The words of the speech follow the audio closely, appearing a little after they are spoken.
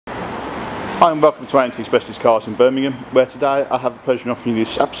Hi and welcome to AMT Specialist Cars in Birmingham, where today I have the pleasure of offering you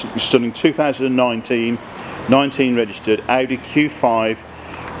this absolutely stunning 2019 registered Audi Q5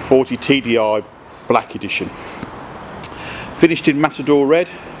 40 TDI Black Edition. Finished in Matador Red,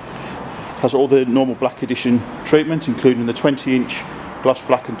 has all the normal Black Edition treatment including the 20-inch gloss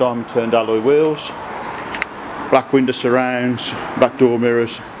black and diamond turned alloy wheels, black window surrounds, black door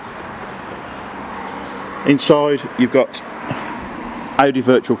mirrors. Inside you've got Audi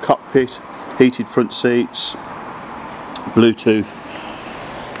virtual cockpit, heated front seats, Bluetooth,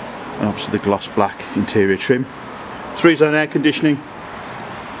 and obviously the gloss black interior trim. 3-zone air conditioning.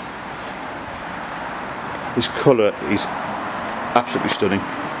 This colour is absolutely stunning.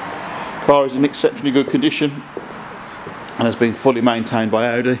 Car is in exceptionally good condition and has been fully maintained by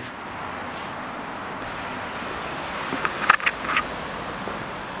Audi.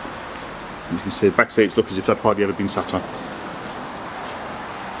 As you can see, the back seats look as if they've hardly ever been sat on.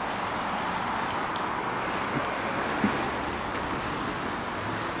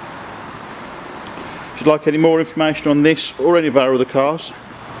 If you'd like any more information on this or any of our other cars,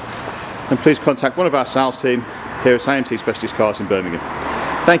 then please contact one of our sales team here at AMT Specialist Cars in Birmingham.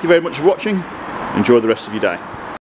 Thank you very much for watching. Enjoy the rest of your day.